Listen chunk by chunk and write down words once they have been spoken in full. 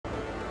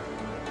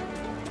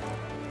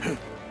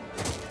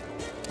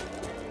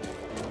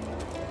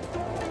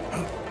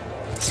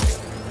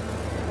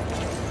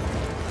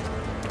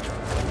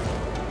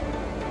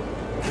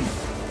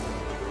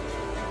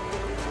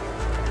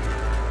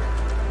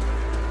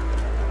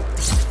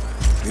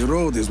The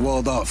road is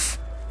walled off.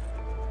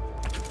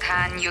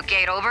 Can you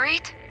get over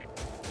it?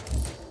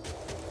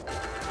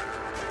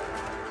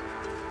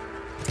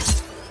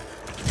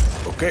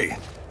 Okay.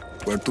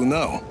 Where to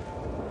now?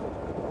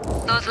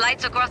 Those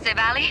lights across the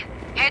valley?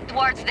 Head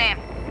towards them.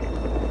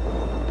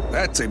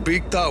 That's a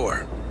big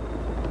tower.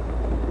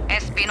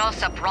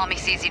 Espinosa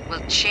promises it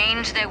will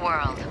change the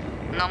world.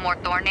 No more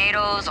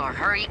tornadoes or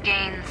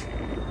hurricanes.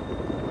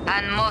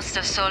 And most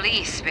of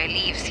Solis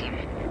believes him.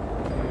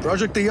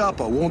 Project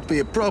Illapa won't be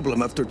a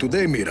problem after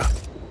today, Mira.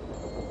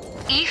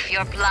 If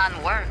your plan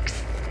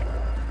works.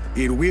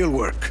 It will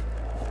work.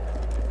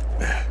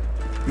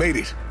 Made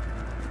it.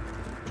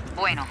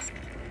 Bueno.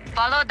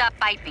 Follow that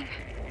piping.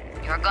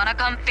 You're gonna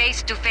come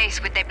face to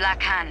face with the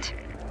Black Hand.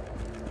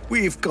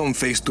 We've come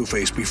face to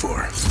face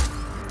before.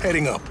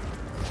 Heading up.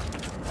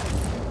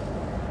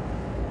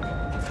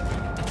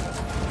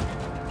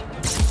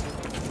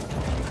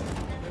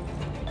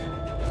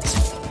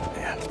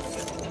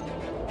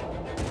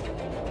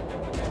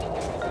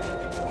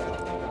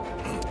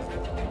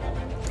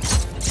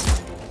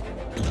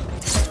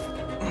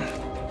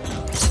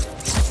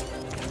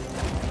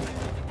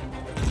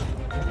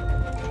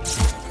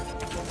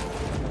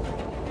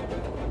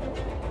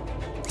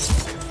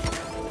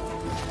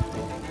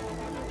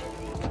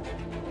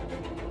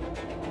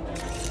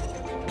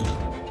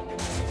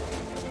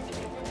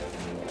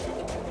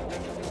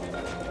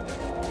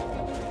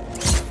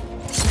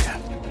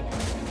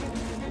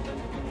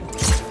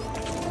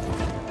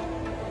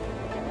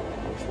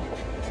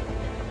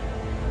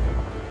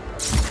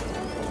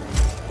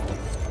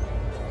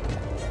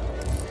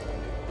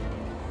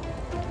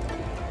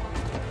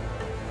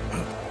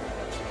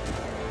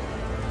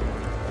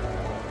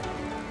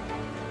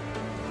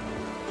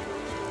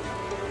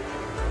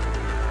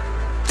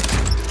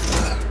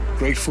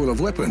 Crate full of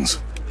weapons.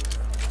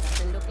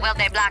 Well,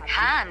 the Black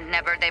Hand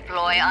never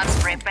deploy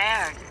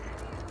unprepared.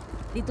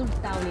 Little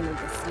town in the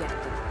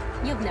desierto.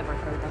 You've never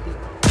heard of it.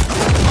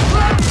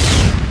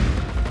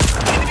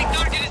 Enemy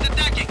target is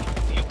attacking!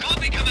 You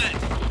copy, command!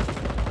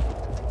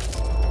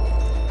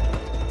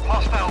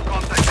 Hostile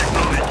contact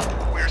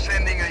acknowledged. We're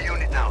sending a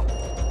unit now.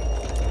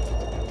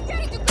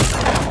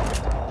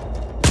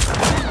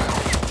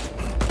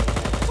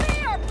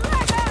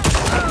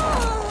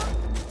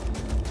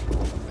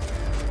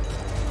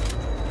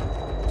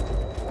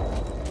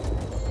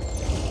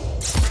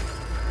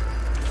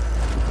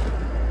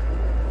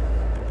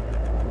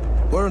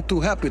 Weren't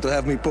too happy to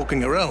have me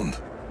poking around.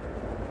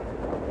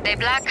 The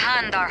Black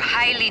Hand are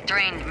highly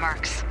trained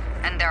mercs,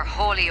 and they're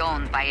wholly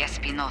owned by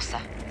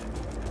Espinosa.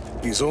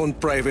 His own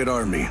private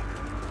army.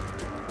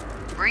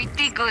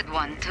 Pretty good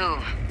one, too.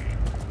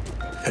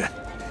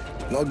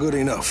 Not good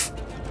enough.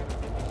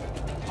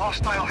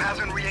 Hostile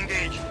hasn't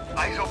re-engaged.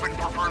 Eyes open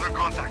for further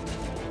contact.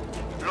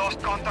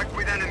 Lost contact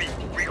with enemy.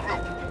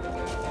 Regroup.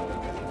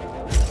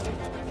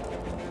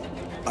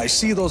 I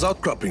see those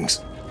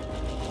outcroppings.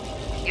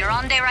 You're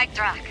on the right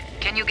track.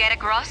 Can you get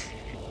across?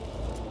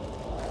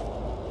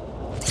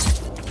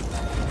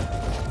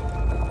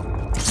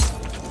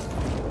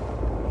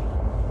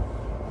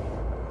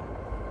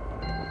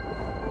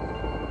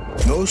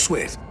 No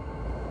sweat.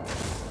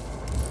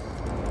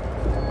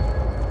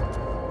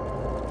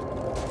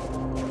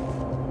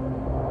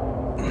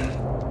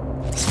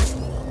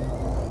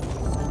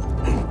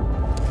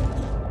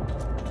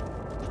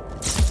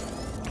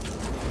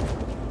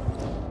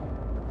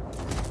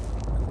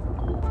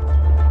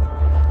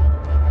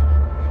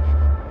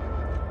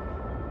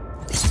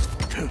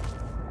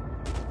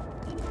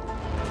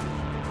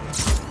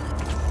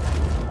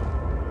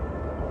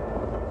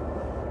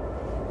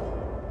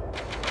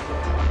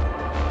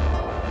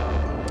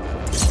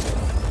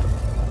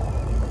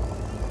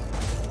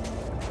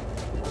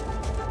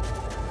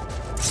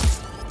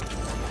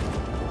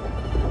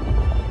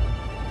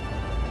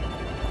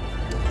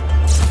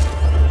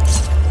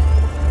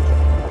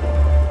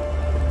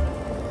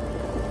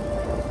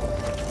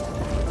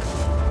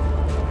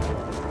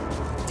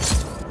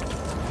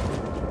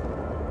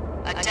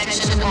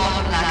 Attention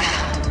all Black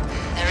Hand.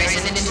 There is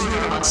an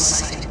intruder on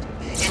site.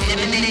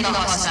 Eliminate the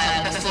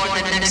hostile before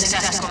the next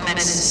test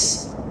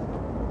commences.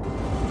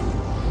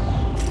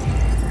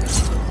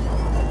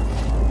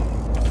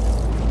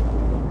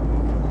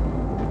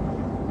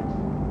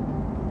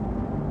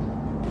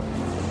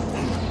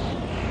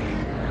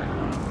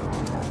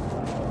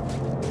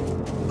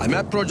 I'm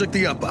at Project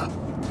Illapa.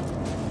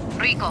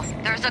 Rico,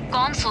 there's a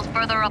console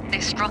further up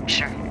this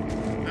structure.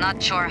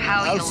 Not sure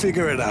how I'll you'll...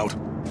 figure it out.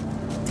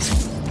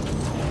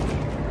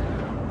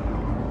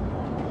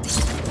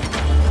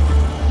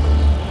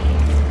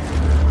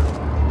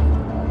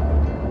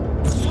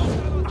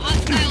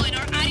 Hostile in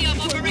our area of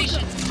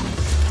operation!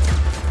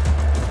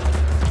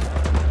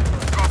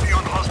 Copy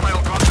on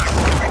hostile contact.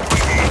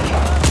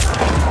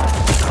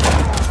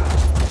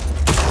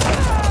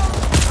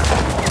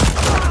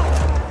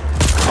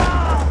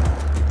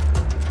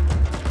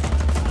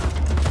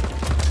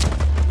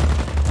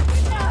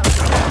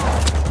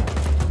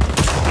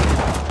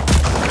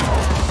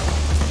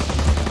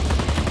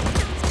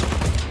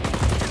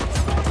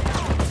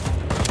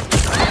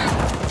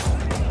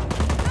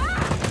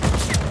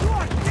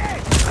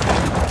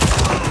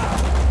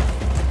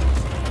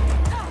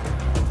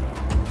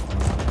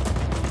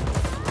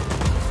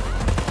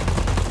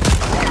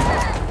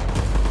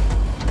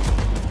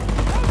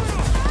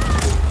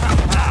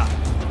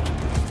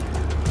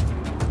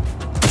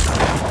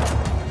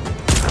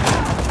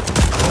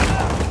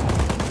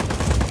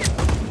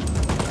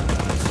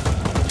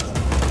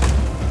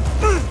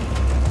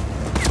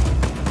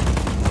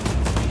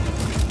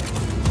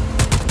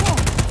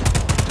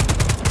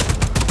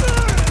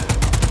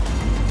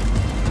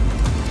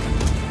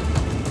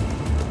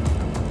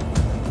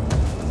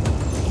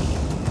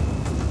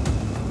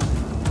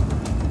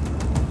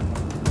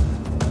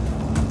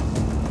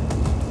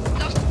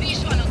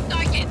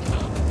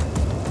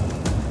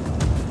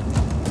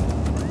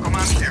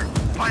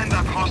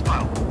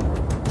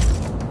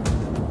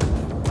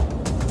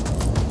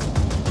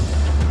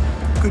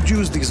 could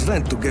use this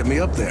vent to get me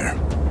up there.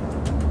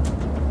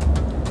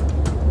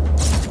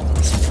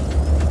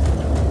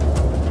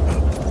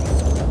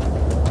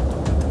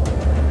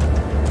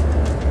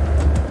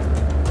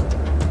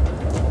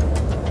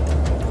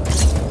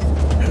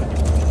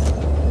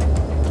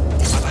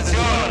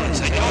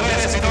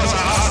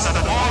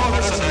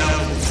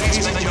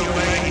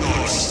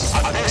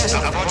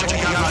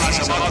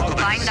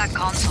 Find that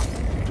console.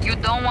 You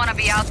don't want to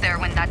be out there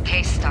when that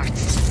case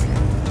starts.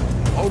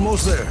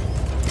 Almost there.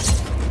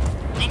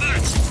 Commander,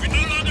 we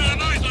no longer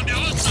have eyes on the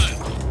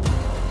hostile.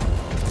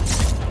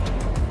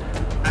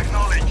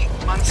 Acknowledge.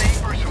 Maintain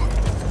pursuit.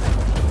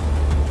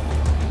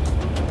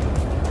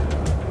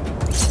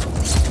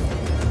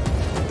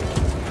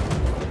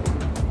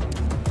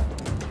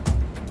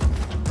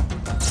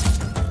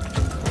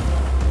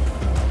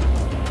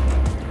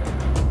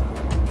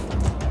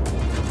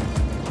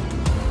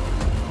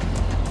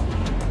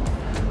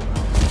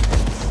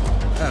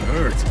 That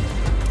hurt.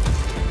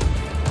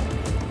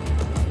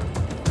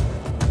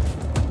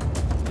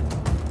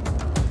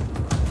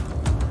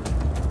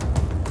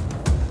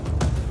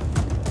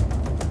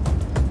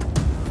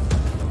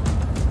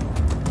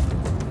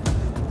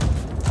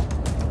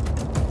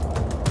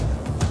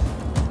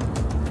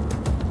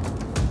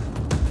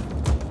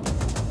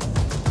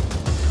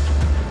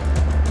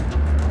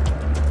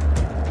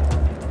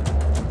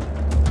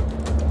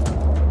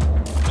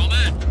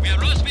 Command, we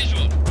have lost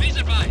visual. Please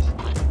advise.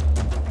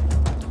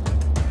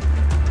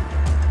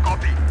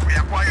 Copy. We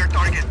acquire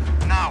target.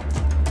 Now.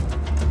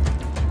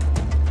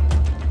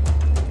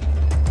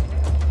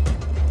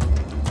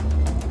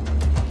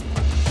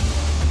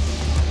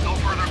 No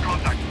further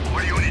contact.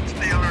 All units,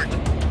 stay alert.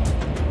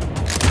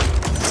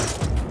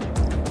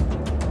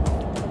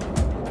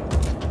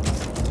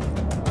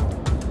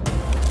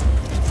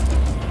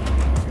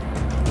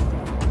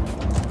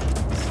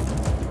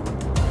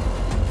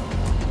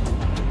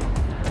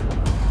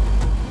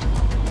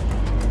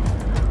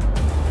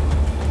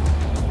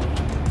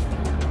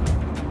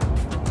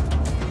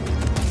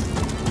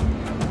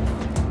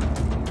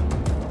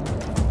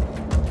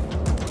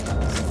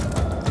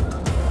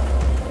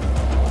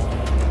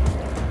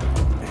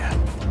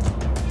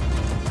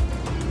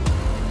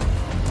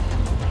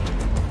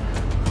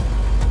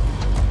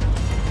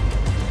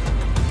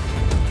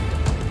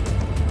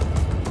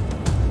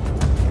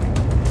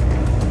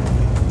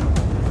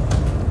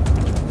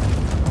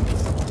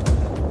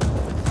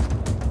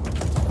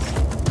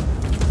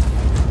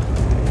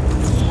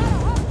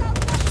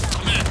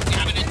 Command, we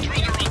have an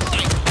intruder on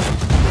site.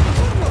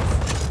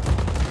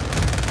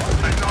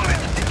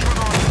 Acknowledge.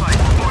 Intruder on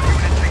site. All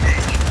units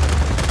engaged.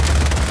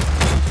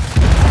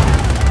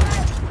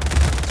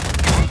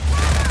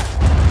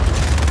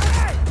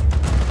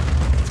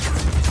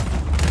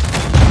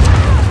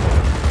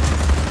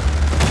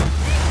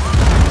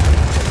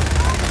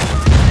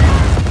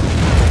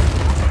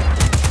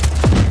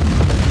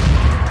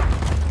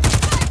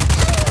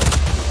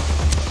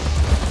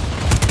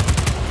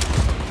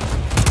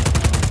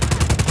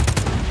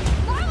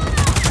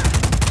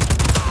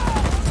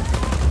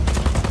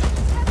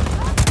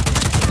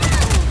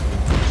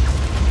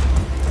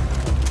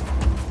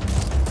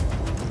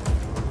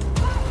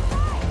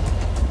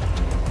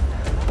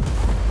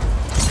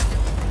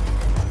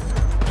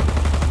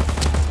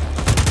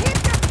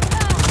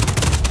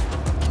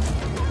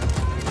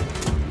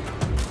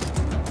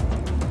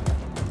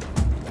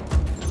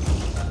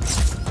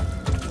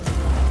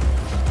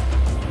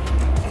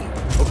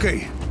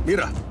 Okay,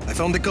 Mira, I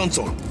found the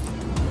console.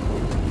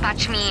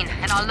 Patch me in,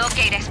 and I'll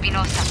locate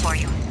Espinosa for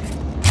you.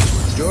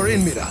 You're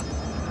in, Mira.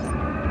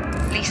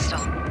 Listo.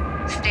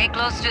 Stay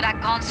close to that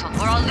console,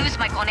 or I'll lose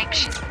my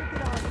connection.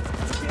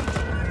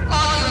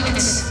 All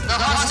units, the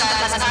hostile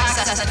has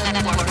access to the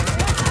network.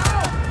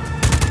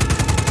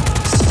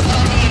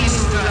 Stop the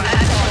intruder at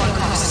all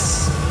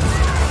costs.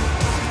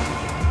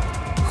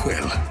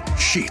 Well,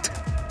 shit.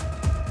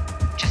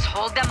 Just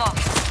hold them off.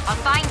 I'll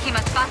find him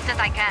as fast as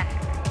I can.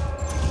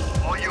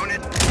 All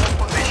units, hold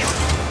position.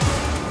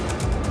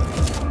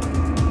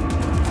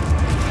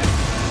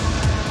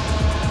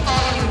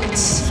 All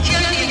units,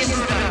 kill the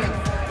intruder.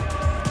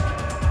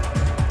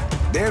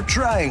 They're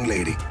trying,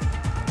 lady.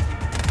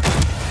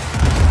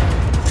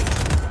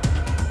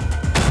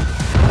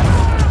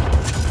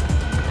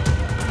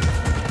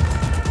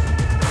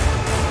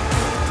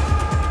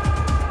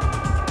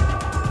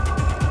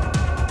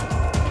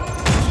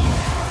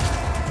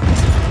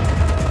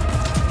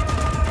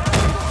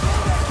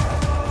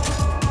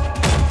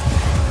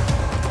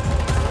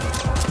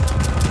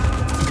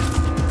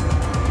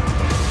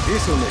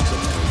 This'll make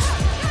some noise.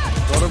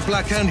 Got a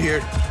black hand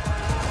here.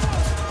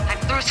 I'm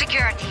through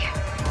security.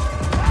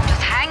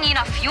 Just hang in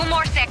a few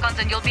more seconds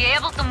and you'll be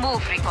able to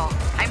move, Rico.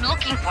 I'm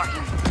looking for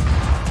him.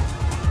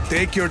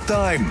 Take your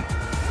time.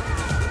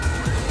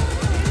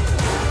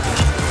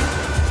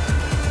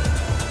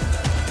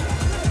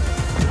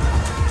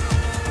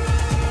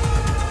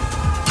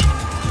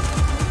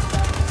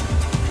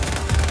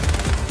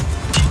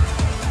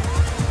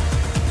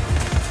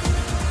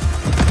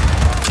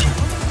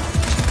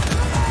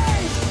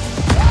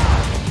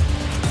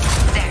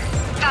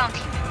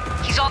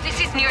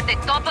 Near the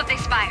top of the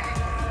spire.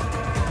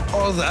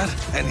 All that,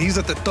 and he's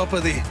at the top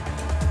of the...